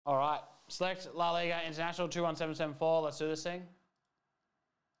All right. Select La Liga International 21774. Let's do this thing.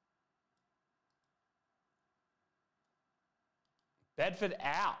 Bedford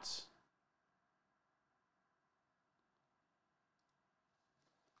out.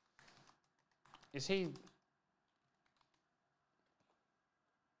 Is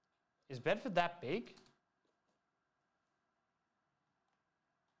Bedford that big?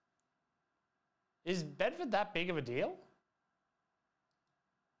 Is Bedford that big of a deal?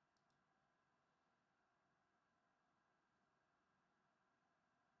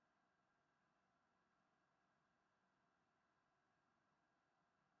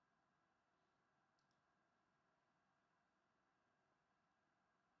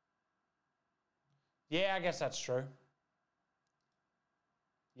 Yeah, I guess that's true.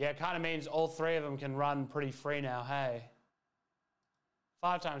 Yeah, it kind of means all three of them can run pretty free now, hey.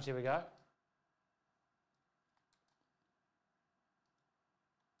 5 times, here we go.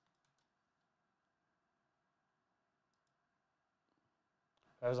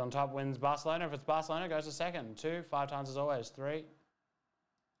 Whoever's on top wins Barcelona. If it's Barcelona, goes to second. 2, 5 times as always. 3,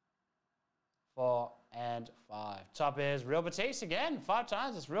 4, and 5. Top is Real Betis again. 5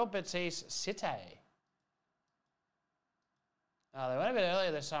 times. It's Real Betis City. Oh, they went a bit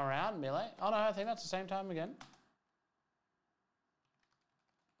earlier this time around, Melee. Oh, no, I think that's the same time again.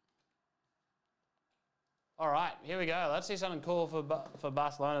 All right, here we go. Let's see something cool for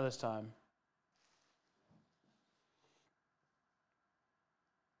Barcelona this time.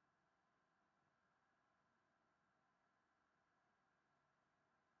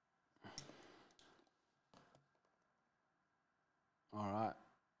 All right.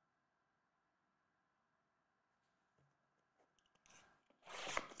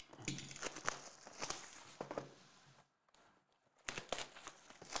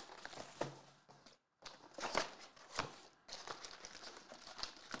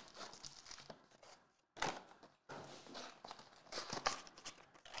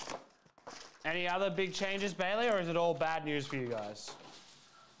 Any other big changes, Bailey, or is it all bad news for you guys?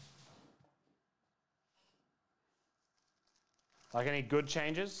 Like any good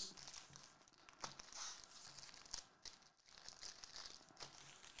changes?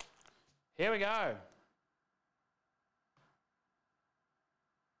 Here we go.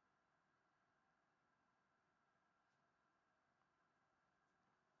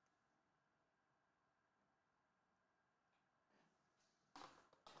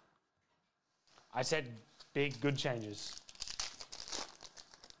 I said big, good changes.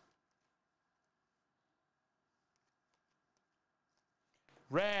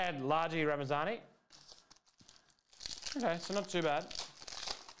 Red, Largi, Ramazani. Okay, so not too bad.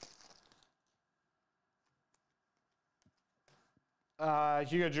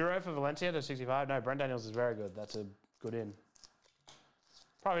 Hugo Duro for Valencia to 65. No, Brent Daniels is very good. That's a good in.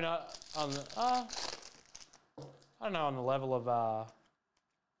 Probably not on the... I don't know, on the level of...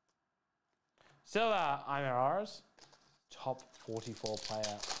 Still, Imara's top 44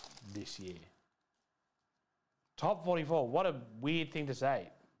 player this year. Top 44. What a weird thing to say,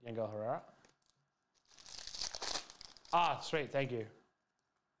 Yangel Herrera. Ah, sweet. Thank you.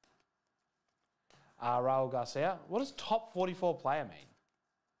 Raul Garcia. What does top 44 player mean?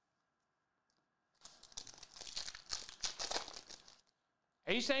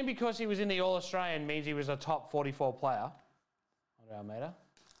 Are you saying because he was in the All-Australian means he was a top 44 player? Andre Almeida.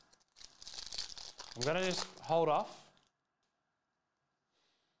 I'm going to just hold off.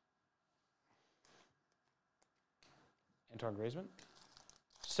 Antoine Griezmann.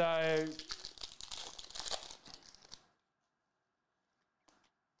 So,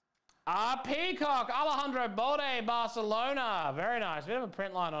 Peacock, Alejandro Balde, Barcelona. Very nice. Bit of a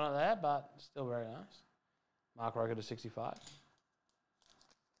print line on it there, but still very nice. Mark Roker to 65.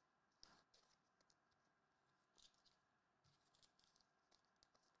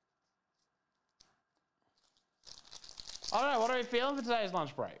 I don't know, what are we feeling for today's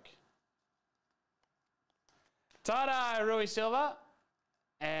lunch break? Tada, Rui Silva,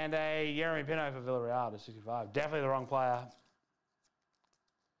 and a Jeremy Pino for Villarreal to 65. Definitely the wrong player.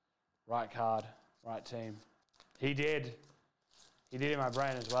 Right card, right team. He did. He did in my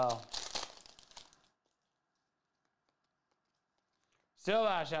brain as well.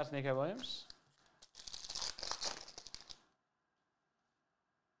 Silva, shouts Nico Williams.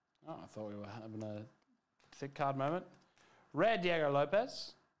 Oh, I thought we were having a thick card moment. Red, Diego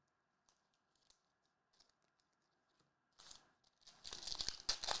Lopez.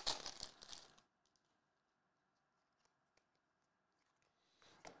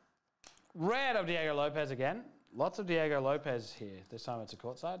 Red of Diego Lopez again. Lots of Diego Lopez here. This time it's a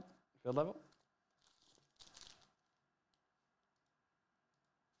courtside, field level.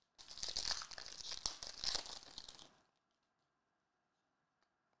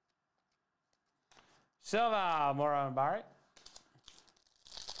 Silver, Moro and Barry.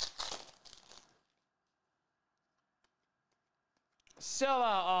 Silver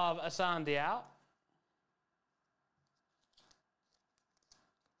of Asan Diao.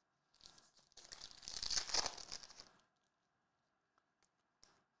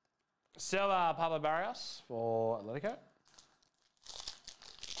 Silver, Pablo Barrios for Atletico.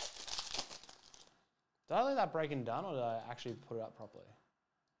 Did I leave that breaking done or did I actually put it up properly?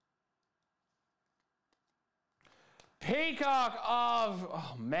 Peacock of,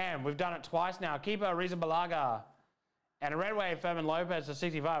 oh man, we've done it twice now. Keeper Riza Balaga. And a red wave, Fermin Lopez to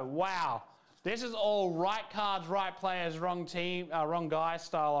 65. Wow. This is all right cards, right players, wrong team, wrong guy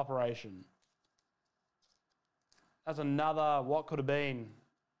style operation. That's another what could have been.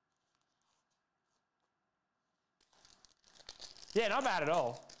 Yeah, not bad at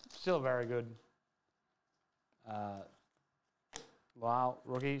all. Still very good. Wow,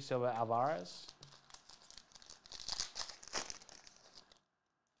 rookie, Silva Alvarez.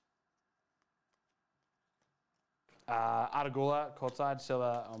 Aragula, courtside,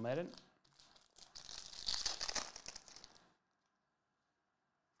 Silva Almeida.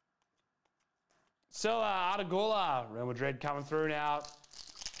 Silva, Aragula, Real Madrid coming through now.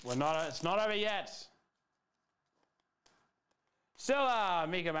 It's not over yet. Silva,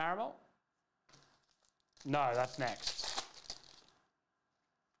 Mika Marimol. No, that's next.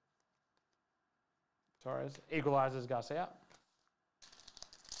 Torres equalizes Garcia.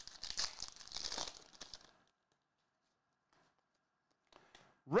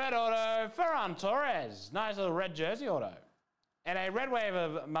 Red auto, Ferran Torres. Nice little red jersey auto. And a red wave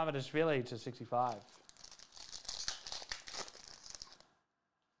of Mamadashvili to 65.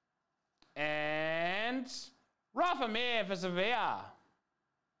 And Rafa Mir for Sevilla.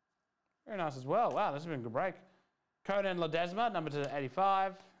 Very nice as well. Wow, this has been a good break. Conan Ledesma, number to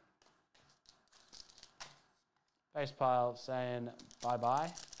 85. Base pile saying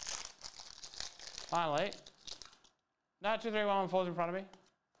bye-bye. Finally. No, 2, 3, 1 falls in front of me.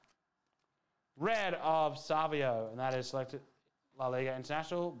 Red of Savio, and that is selected La Liga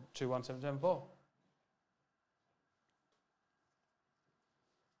International 21774.